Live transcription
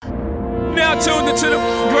now tuned into the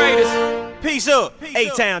greatest. Peace up,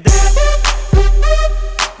 A-Town. This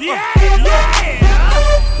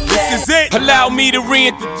is it. Allow me to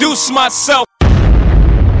reintroduce myself.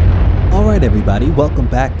 All right, everybody, welcome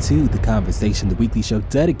back to The Konversation, the weekly show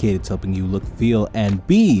dedicated to helping you look, feel, and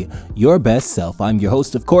be your best self. I'm your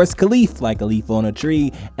host, of course, Kaleaf, like a leaf on a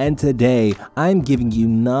tree, and today I'm giving you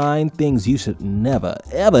 9 things you should never,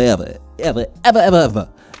 ever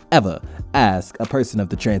ask a person of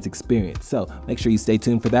the trans experience. So make sure you stay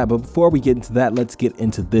tuned for that. But before we get into that, let's get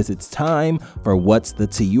into this. It's time for What's the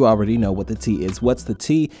Tea. You already know what the tea is. What's the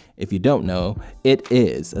tea? If you don't know, it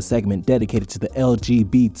is a segment dedicated to the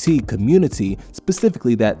LGBT community,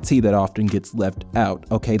 specifically that tea that often gets left out.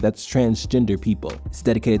 Okay, that's transgender people. It's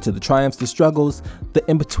dedicated to the triumphs, the struggles, the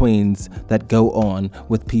in-betweens that go on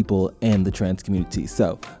with people in the trans community.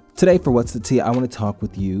 So today for What's the Tea, I want to talk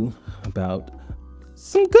with you about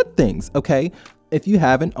some good things, okay? If you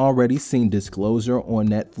haven't already seen Disclosure on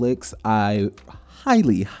Netflix, I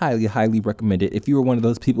highly recommend it. If you were one of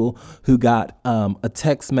those people who got a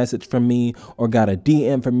text message from me or got a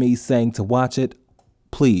DM from me saying to watch it,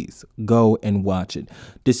 please go and watch it.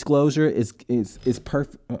 Disclosure is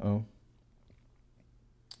perfect.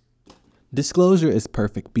 Disclosure is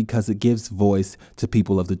perfect because it gives voice to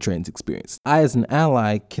people of the trans experience. I, as an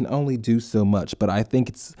ally, can only do so much, but I think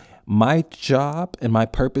it's my job and my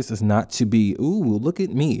purpose is not to be, ooh, look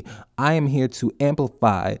at me. I am here to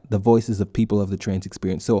amplify the voices of people of the trans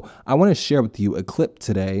experience. So I want to share with you a clip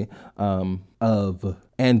today of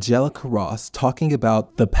Angelica Ross talking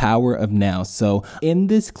about the power of now. So in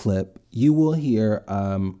this clip, you will hear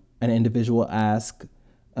an individual ask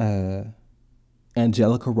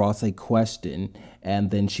Angelica Ross a question,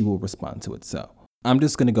 and then she will respond to it. So I'm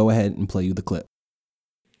just going to go ahead and play you the clip.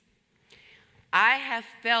 I have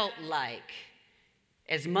felt like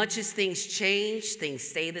as much as things change, things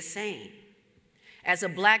stay the same. As a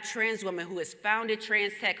Black trans woman who has founded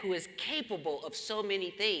Trans Tech, who is capable of so many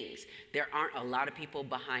things, there aren't a lot of people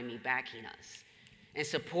behind me backing us and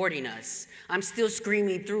supporting us. I'm still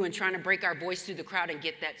screaming through and trying to break our voice through the crowd and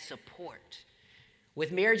get that support.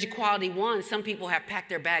 With Marriage Equality 1, some people have packed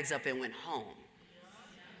their bags up and went home.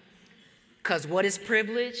 Because what is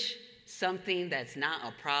privilege? Something that's not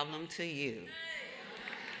a problem to you.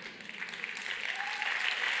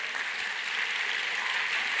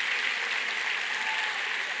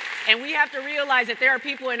 And we have to realize that there are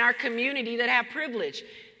people in our community that have privilege.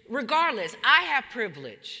 Regardless, I have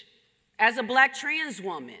privilege as a Black trans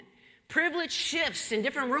woman. Privilege shifts in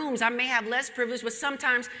different rooms. I may have less privilege, but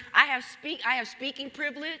sometimes I have speaking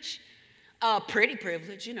privilege, pretty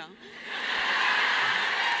privilege, you know.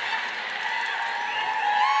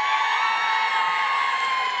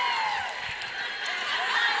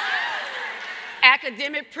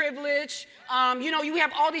 Academic privilege, you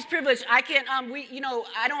have all these privileges. I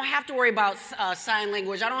don't have to worry about sign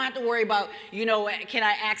language. I don't have to worry about, can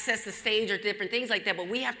I access the stage or different things like that. But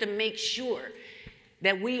we have to make sure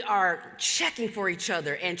that we are checking for each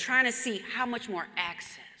other and trying to see how much more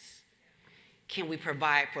access can we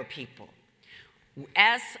provide for people.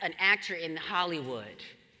 As an actor in Hollywood,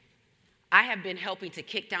 I have been helping to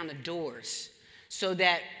kick down the doors so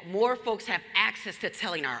that more folks have access to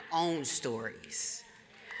telling our own stories.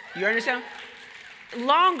 You understand?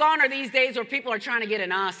 Long gone are these days where people are trying to get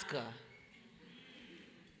an Oscar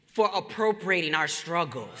for appropriating our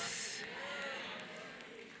struggles.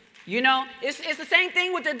 It's the same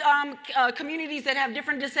thing with the communities that have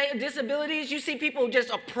different disabilities. You see people just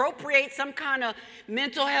appropriate some kind of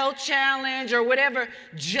mental health challenge or whatever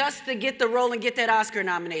just to get the role and get that Oscar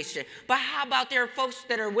nomination. But how about there are folks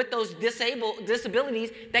that are with those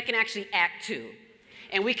disabilities that can actually act too?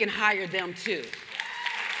 And we can hire them too.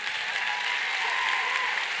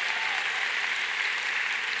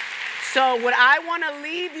 So what I want to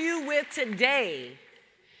leave you with today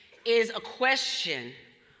is a question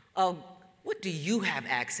of what do you have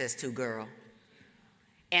access to, girl?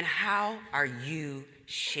 And how are you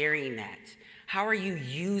sharing that? How are you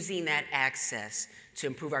using that access to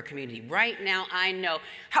improve our community? Right now, I know.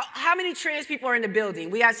 How many trans people are in the building?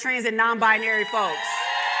 We got trans and non-binary folks.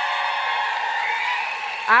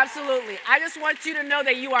 Absolutely. I just want you to know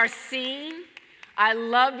that you are seen. I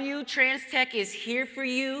love you. Trans Tech is here for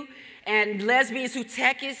you. And Lesbians Who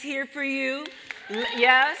Tech is here for you.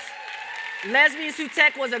 Yes. Lesbians Who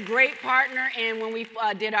Tech was a great partner, and when we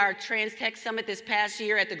did our Trans Tech Summit this past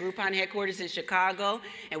year at the Groupon headquarters in Chicago,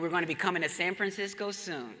 and we're going to be coming to San Francisco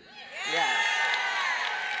soon. Yeah.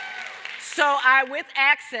 So with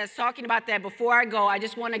access, talking about that, before I go, I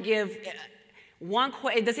just want to give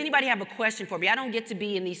Does anybody have a question for me? I don't get to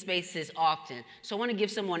be in these spaces often, so I want to give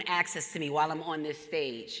someone access to me while I'm on this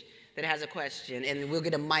stage that has a question, and we'll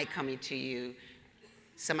get a mic coming to you.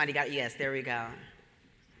 Somebody got, yes, there we go.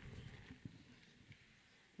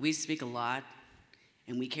 We speak a lot,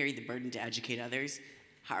 and we carry the burden to educate others.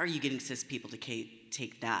 How are you getting cis people to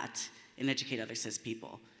take that and educate other cis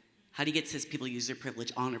people? How do you get cis people to use their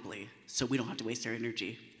privilege honorably so we don't have to waste our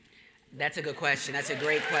energy? That's a good question. That's a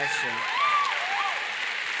great question.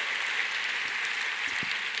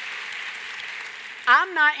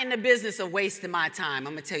 I'm not in the business of wasting my time.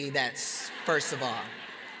 I'm going to tell you that first of all.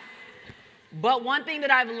 But one thing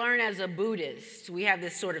that I've learned as a Buddhist, we have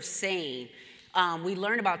this sort of saying, we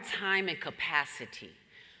learn about time and capacity.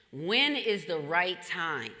 When is the right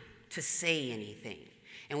time to say anything?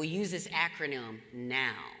 And we use this acronym,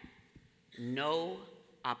 NOW. No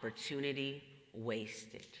opportunity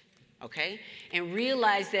wasted. Okay? And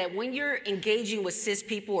realize that when you're engaging with cis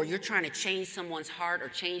people or you're trying to change someone's heart or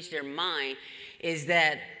change their mind, is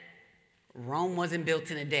that Rome wasn't built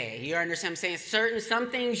in a day. You understand what I'm saying? Some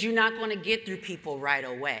things you're not going to get through people right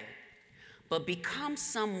away. But become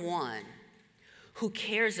someone who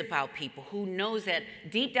cares about people, who knows that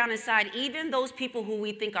deep down inside, even those people who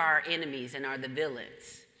we think are our enemies and are the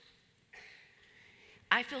villains,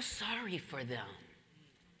 I feel sorry for them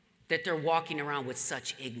that they're walking around with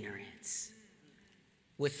such ignorance,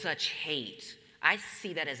 with such hate. I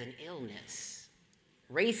see that as an illness.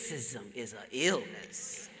 Racism is an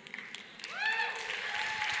illness.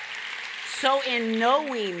 So in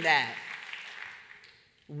knowing that,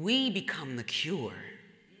 we become the cure.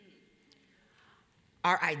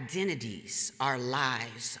 Our identities, our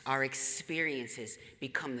lives, our experiences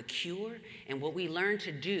become the cure, and what we learn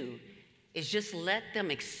to do is just let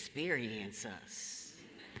them experience us.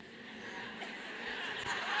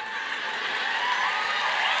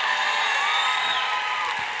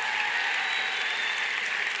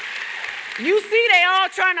 You see, they all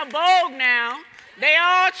trying to vogue now. They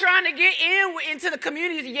all trying to get into the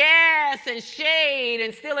communities, yes, and shade,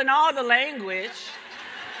 and stealing all the language.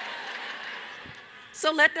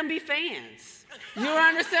 So let them be fans. You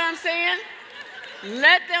understand what I'm saying?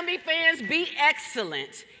 Let them be fans, be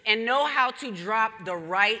excellent, and know how to drop the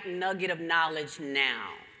right nugget of knowledge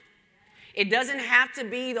now. It doesn't have to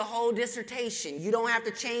be the whole dissertation. You don't have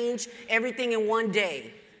to change everything in one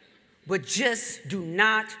day. But just do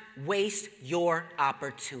not waste your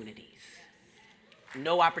opportunities.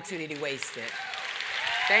 No opportunity wasted.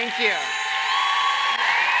 Thank you.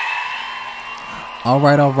 All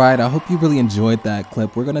right. I hope you really enjoyed that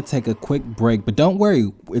clip. We're going to take a quick break, but don't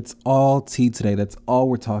worry. It's all tea today. That's all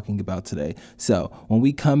we're talking about today. So when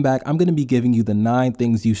we come back, I'm going to be giving you the 9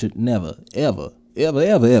 things you should never, ever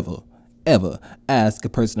ask a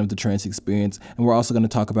person of the trans experience, and we're also going to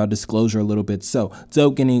talk about disclosure a little bit, so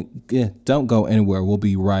don't go anywhere. We'll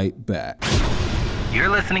be right back. You're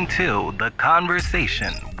listening to The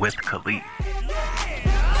Konversation with Kaleaf.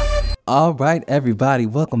 All right, everybody,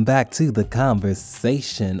 welcome back to The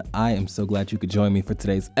Konversation. I am so glad you could join me for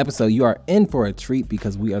today's episode. You are in for a treat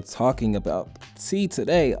because we are talking about tea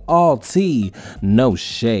today. All tea, no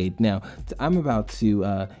shade. Now, I'm about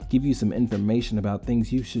to give you some information about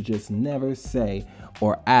things you should just never say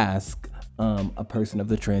or ask a person of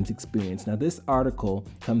the trans experience. Now, this article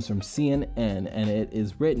comes from CNN, and it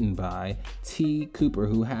is written by T. Cooper,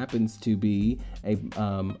 who happens to be a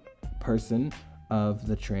person of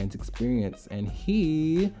the trans experience, and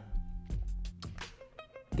he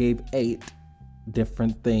gave 8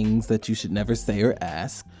 different things that you should never say or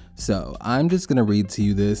ask. So I'm just gonna read to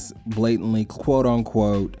you this blatantly, quote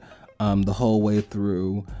unquote, the whole way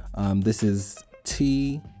through. This is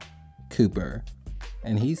T. Cooper,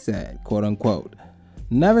 and he said, quote unquote,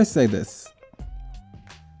 "Never say this.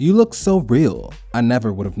 You look so real. I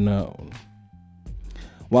never would have known."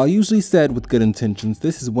 While usually said with good intentions,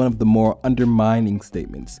 this is one of the more undermining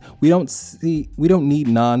statements. We don't need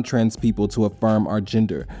non-trans people to affirm our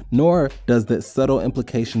gender, nor does the subtle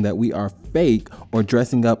implication that we are fake or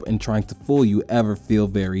dressing up and trying to fool you ever feel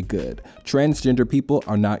very good. Transgender people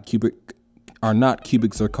are not cubic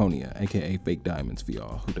zirconia, aka fake diamonds, for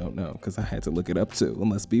y'all who don't know, because I had to look it up too, and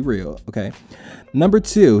let's be real, okay? Number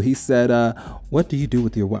 2, he said, what do you do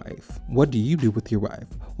with your wife? What do you do with your wife?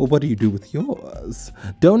 Well, what do you do with yours?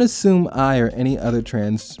 Don't assume I or any other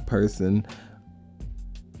trans person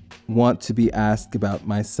want to be asked about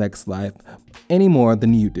my sex life any more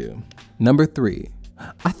than you do. Number 3,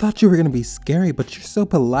 I thought you were gonna be scary, but you're so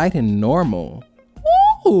polite and normal.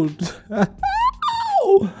 Ooh.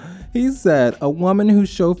 He said, a woman who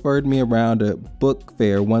chauffeured me around a book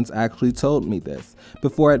fair once actually told me this,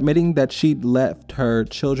 before admitting that she'd left her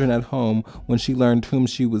children at home when she learned whom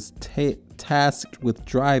she was tasked with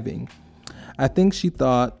driving. I think she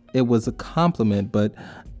thought it was a compliment, but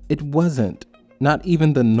it wasn't, not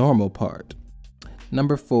even the normal part.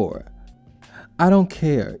 Number 4, I don't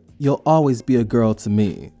care. You'll always be a girl to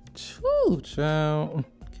me. Choo, child.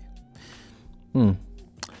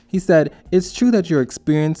 He said, it's true that your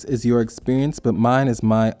experience is your experience, but mine is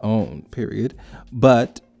my own, period.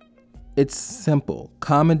 But it's simple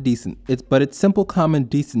common decency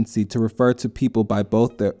to refer to people by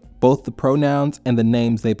both the pronouns and the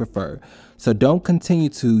names they prefer. So don't continue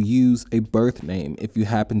to use a birth name if you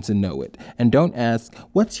happen to know it. And don't ask,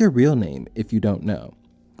 what's your real name if you don't know.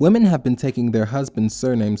 Women have been taking their husbands'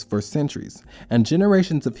 surnames for centuries, and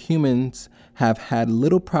generations of humans have had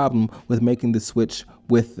little problem with making the switch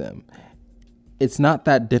with them. It's not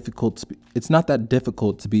that difficult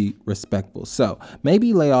to be respectful. So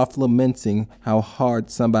maybe lay off lamenting how hard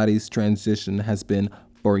somebody's transition has been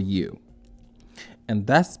for you. And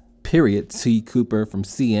that's period T. Cooper from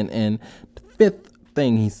CNN. The 5th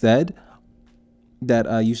thing he said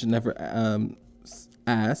that you should never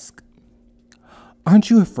ask.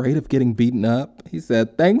 Aren't you afraid of getting beaten up? He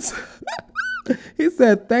said, thanks. He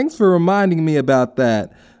said, thanks for reminding me about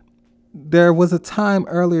that. There was a time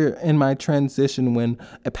earlier in my transition when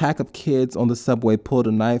a pack of kids on the subway pulled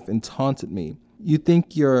a knife and taunted me. You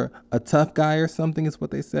think you're a tough guy or something is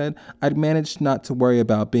what they said. I'd managed not to worry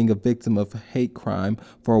about being a victim of hate crime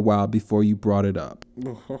for a while before you brought it up.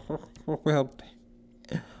 Well,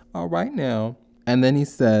 all right now. And then he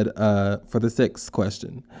said, for the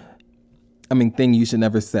 6th thing you should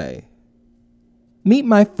never say. Meet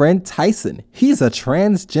my friend Tyson. He's a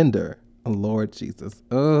transgender. Oh, Lord Jesus.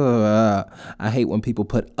 I hate when people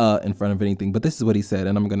put in front of anything, but this is what he said,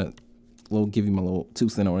 and I'm going to give you my little 2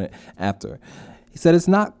 cents on it after. He said, it's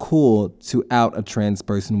not cool to out a trans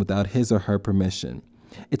person without his or her permission.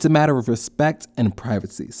 It's a matter of respect and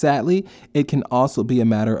privacy. Sadly, it can also be a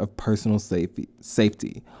matter of personal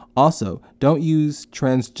safety. Also, don't use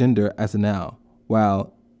transgender as a noun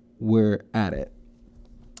while we're at it.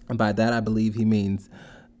 And by that, I believe he means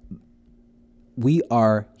we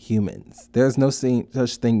are humans. There's no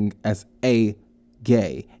such thing as a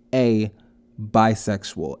gay, a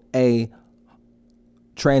bisexual, a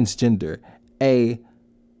transgender, a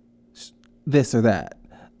this or that.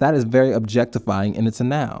 That is very objectifying, and it's a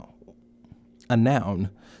noun. A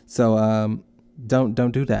noun. So don't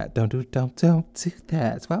do that. Don't do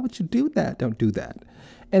that. Why would you do that? Don't do that.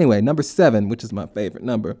 Anyway, number 7, which is my favorite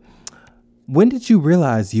number. When did you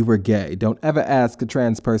realize you were gay? Don't ever ask a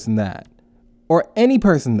trans person that. Or any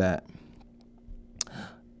person that.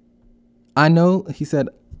 I know, he said,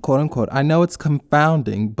 quote unquote, I know it's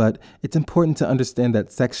confounding, but it's important to understand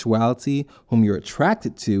that sexuality, whom you're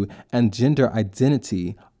attracted to, and gender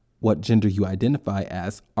identity, what gender you identify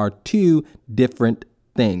as, are 2 different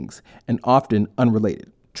things and often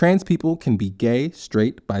unrelated. Trans people can be gay,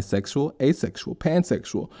 straight, bisexual, asexual,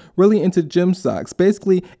 pansexual, really into gym socks,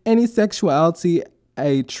 basically any sexuality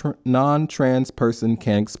a non-trans person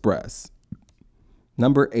can express.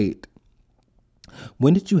 Number 8.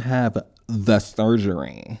 When did you have the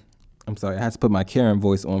surgery? I'm sorry, I had to put my Karen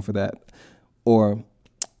voice on for that. Or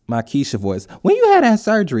my Keisha voice. When you had that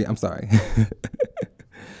surgery? I'm sorry.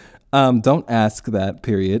 Don't ask that,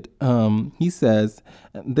 period. He says,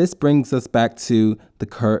 this brings us back to the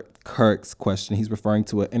Couric's question. He's referring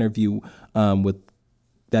to an interview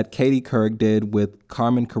that Katie Couric did with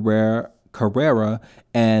Carmen Carrera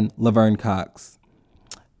and Laverne Cox.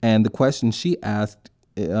 And the question she asked,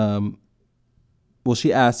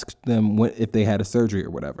 she asked them if they had a surgery or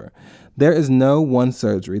whatever. There is no one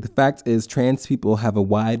surgery. The fact is, trans people have a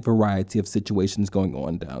wide variety of situations going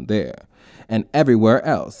on down there and everywhere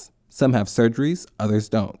else. Some have surgeries, others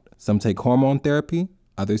don't. Some take hormone therapy,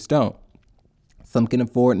 others don't. Some can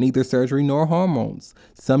afford neither surgery nor hormones.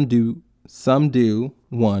 Some do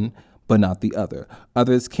one, but not the other.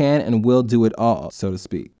 Others can and will do it all, so to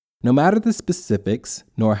speak. No matter the specifics,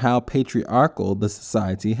 nor how patriarchal the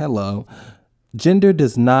society, gender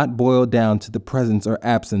does not boil down to the presence or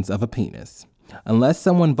absence of a penis. Unless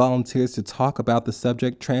someone volunteers to talk about the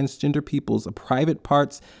subject, transgender people's private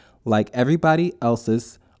parts, like everybody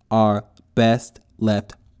else's, are best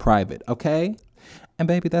left private, okay? And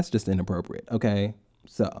baby, that's just inappropriate, okay?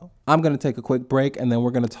 So I'm going to take a quick break, and then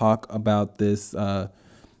we're going to talk about this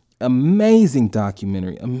amazing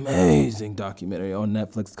documentary on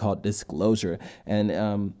Netflix called Disclosure.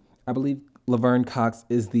 And I believe Laverne Cox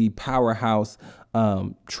is the powerhouse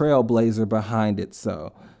trailblazer behind it.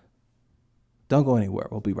 So Don't go anywhere.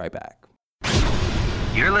 We'll be right back.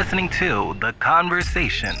 You're listening to The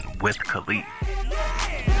Konversation with Kaleaf.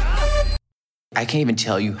 I can't even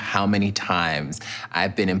tell you how many times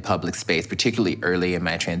I've been in public space, particularly early in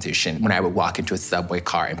my transition, when I would walk into a subway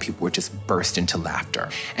car and people would just burst into laughter.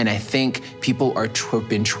 And I think people are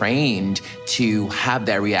been trained to have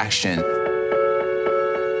that reaction.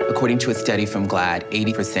 According to a study from GLAAD,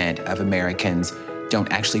 80% of Americans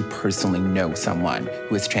don't actually personally know someone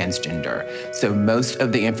who is transgender. So most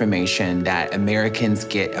of the information that Americans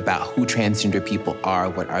get about who transgender people are,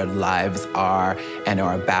 what our lives are and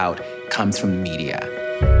are about, comes from the media.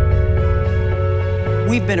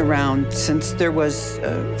 We've been around since there was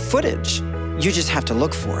footage. You just have to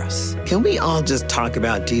look for us. Can we all just talk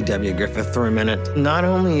about D.W. Griffith for a minute? Not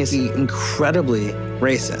only is he incredibly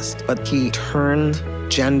racist, but he turned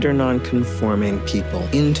gender non-conforming people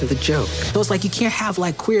into the joke. So it's like you can't have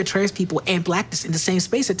like queer trans people and blackness in the same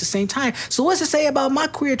space at the same time. So what's it say about my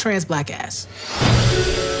queer trans black ass?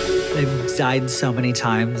 They've died so many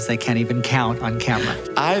times they can't even count on camera.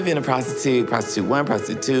 I've been a prostitute 1,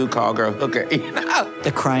 prostitute 2, call girl, hooker, you know?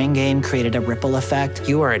 The crying game created a ripple effect.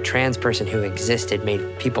 You are a trans person who existed,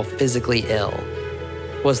 made people physically ill.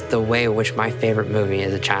 Was the way in which my favorite movie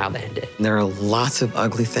as a child ended. There are lots of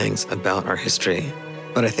ugly things about our history,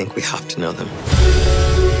 but I think we have to know them.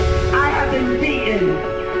 I have been beaten.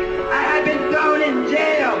 I have been thrown in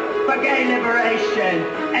jail for gay liberation,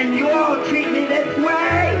 and you all treat me this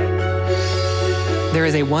way? There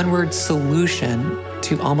is a one-word solution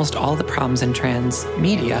to almost all the problems in trans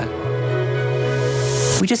media.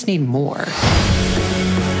 We just need more.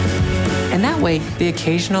 And that way, the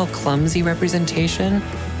occasional clumsy representation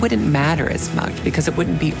wouldn't matter as much because it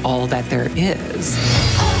wouldn't be all that there is.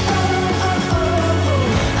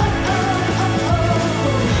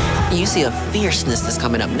 You see a fierceness that's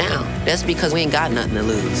coming up now. That's because we ain't got nothing to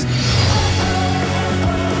lose.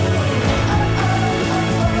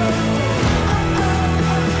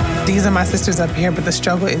 These are my sisters up here, but the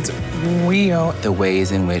struggle is real. The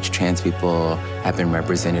ways in which trans people have been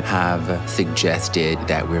represented have suggested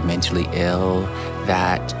that we're mentally ill,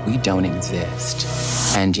 that we don't exist.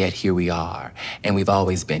 And yet here we are, and we've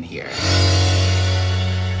always been here.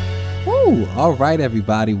 Woo! All right,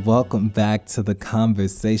 everybody, welcome back to The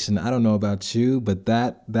Konversation. I don't know about you, but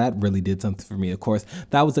that really did something for me. Of course,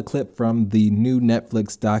 that was a clip from the new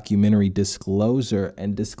Netflix documentary Disclosure,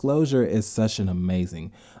 and Disclosure is such an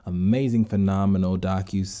amazing, phenomenal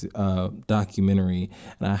documentary,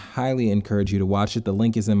 and I highly encourage you to watch it. The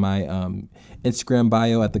link is in my Instagram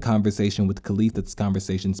bio at The Konversation with Kaleaf. That's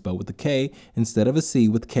conversation spelled with a K instead of a C,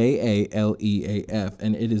 with Kaleaf,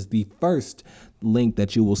 and it is the first link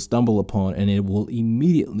that you will stumble upon, and it will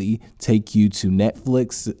immediately take you to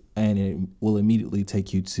Netflix, and it will immediately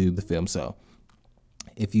take you to the film. So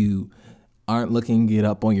if you aren't looking it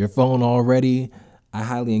up on your phone already, I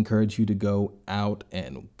highly encourage you to go out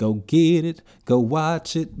and go get it, go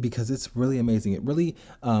watch it, because it's really amazing. It really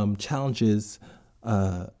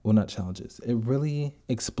it really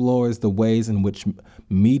explores the ways in which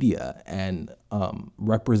media and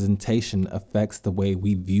representation affects the way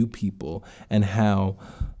we view people, and how,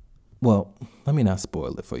 well, let me not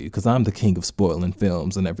spoil it for you, because I'm the king of spoiling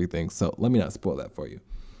films and everything, so let me not spoil that for you.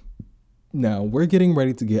 Now, we're getting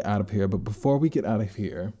ready to get out of here, but before we get out of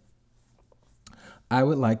here, I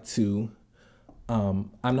would like to,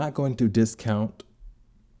 I'm not going to discount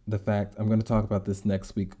the fact, I'm going to talk about this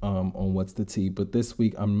next week on What's the Tea, but this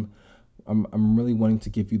week I'm really wanting to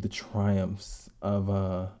give you the triumphs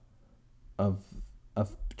of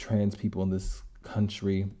trans people in this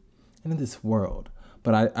country and in this world.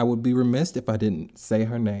 But I would be remiss if I didn't say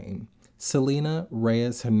her name. Selena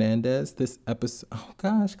Reyes Hernandez, this episode, oh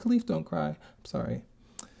gosh, Kaleaf, don't cry, I'm sorry.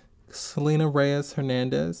 Selena Reyes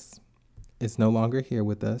Hernandez is no longer here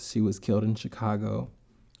with us. She was killed in Chicago.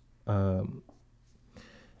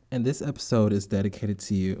 And this episode is dedicated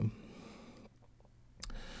to you.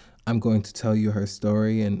 I'm going to tell you her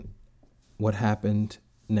story and what happened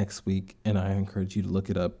next week, and I encourage you to look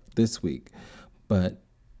it up this week. But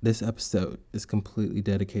this episode is completely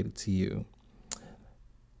dedicated to you.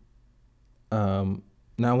 Now,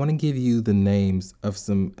 I want to give you the names of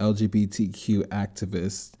some LGBTQ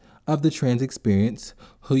activists of the trans experience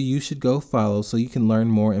who you should go follow so you can learn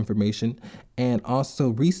more information and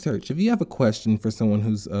also research. If you have a question for someone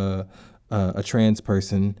who's a trans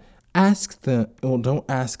person, ask them. Well, don't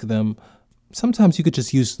ask them. Sometimes you could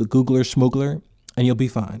just use the Googler Schmoogler and you'll be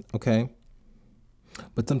fine, okay?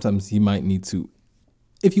 But sometimes you might need to.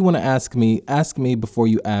 If you want to ask me before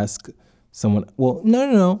you ask someone. Well,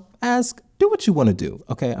 no. Do what you want to do,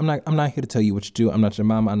 okay? I'm not here to tell you what to do. I'm not your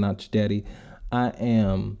mama. I'm not your daddy. I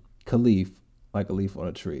am Kaleaf, like a leaf on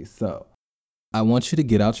a tree. So I want you to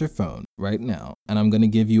get out your phone right now, and I'm going to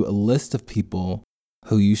give you a list of people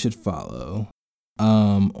who you should follow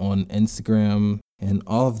on Instagram and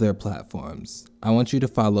all of their platforms. I want you to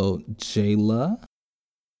follow Jayla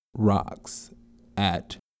Rocks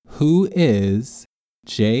at who is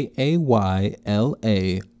JAYLAROXX,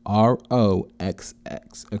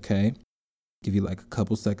 okay? Give you like a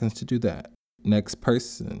couple seconds to do that. Next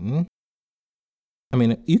person. I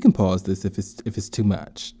mean, you can pause this if it's too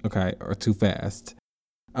much, okay, or too fast.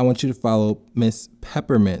 I want you to follow Miss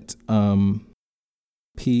Peppermint,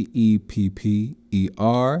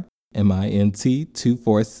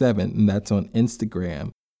 PEPPERMINT247, and that's on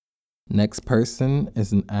Instagram. Next person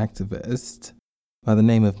is an activist by the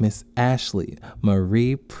name of Miss Ashley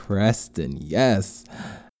Marie Preston. Yes.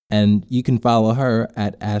 And you can follow her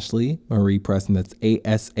at Ashley Marie Preston. That's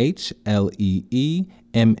ASHLEEMARIEPRESTON.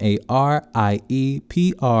 And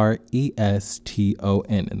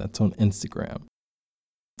that's on Instagram.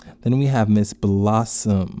 Then we have Miss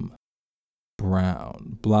Blossom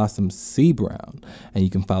Brown, Blossom C. Brown. And you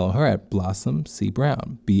can follow her at Blossom C.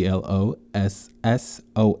 Brown,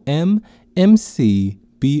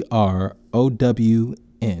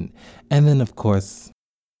 BLOSSOMMCBROWN. And then, of course,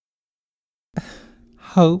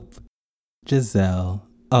 Hope Giselle.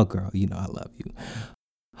 Oh, girl, you know I love you.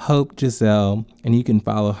 Hope Giselle. And you can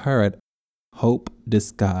follow her at Hope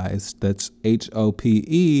Disguised. That's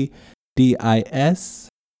HOPEDISGUISED.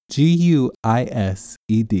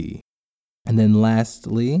 And then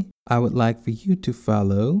lastly, I would like for you to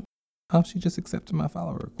follow. Oh, she just accepted my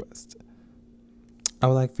follow request. I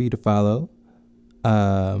would like for you to follow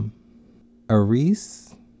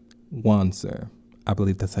Aris Wanser. I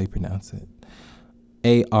believe that's how you pronounce it.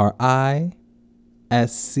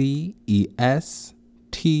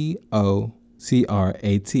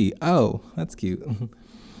 ARISCESTOCRAT. Oh, that's cute.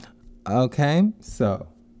 Okay, so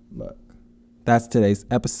look, that's today's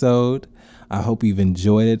episode. I hope you've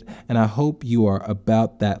enjoyed it, and I hope you are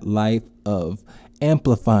about that life of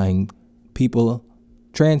amplifying people,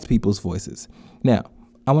 trans people's voices. Now,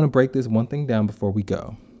 I want to break this one thing down before we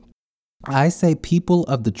go. I say people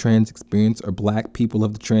of the trans experience or Black people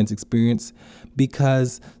of the trans experience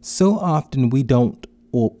because so often we don't,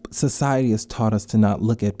 or society has taught us to not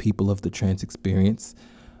look at people of the trans experience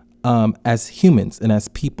as humans and as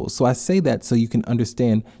people. So I say that so you can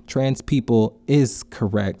understand trans people is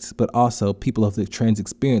correct, but also people of the trans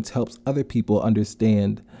experience helps other people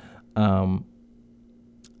understand that,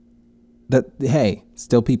 hey,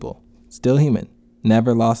 still people, still human.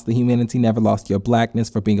 Never lost the humanity, never lost your Blackness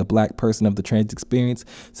for being a Black person of the trans experience.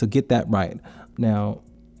 So get that right. Now,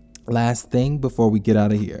 last thing before we get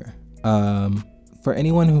out of here. For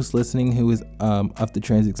anyone who's listening who is of the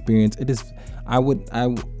trans experience, it is I would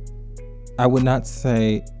not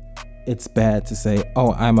say it's bad to say,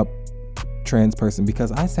 oh, I'm a trans person,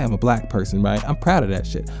 because I say I'm a Black person, right? I'm proud of that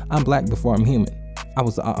shit. I'm Black before I'm human.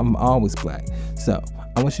 I'm always Black. So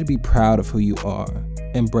I want you to be proud of who you are.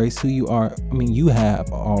 Embrace who you are. I mean, you have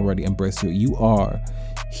already embraced who you are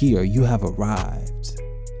here. You have arrived.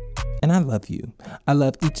 And I love you. I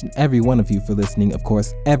love each and every one of you for listening. Of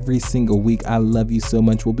course, every single week. I love you so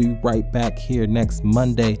much. We'll be right back here next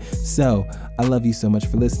Monday. So I love you so much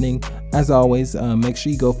for listening. As always, make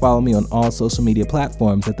sure you go follow me on all social media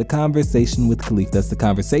platforms at The Konversation with Kaleaf. That's The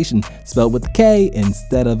Konversation spelled with K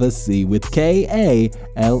instead of a C, with Kaleaf.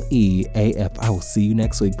 I will see you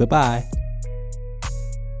next week. Bye-bye.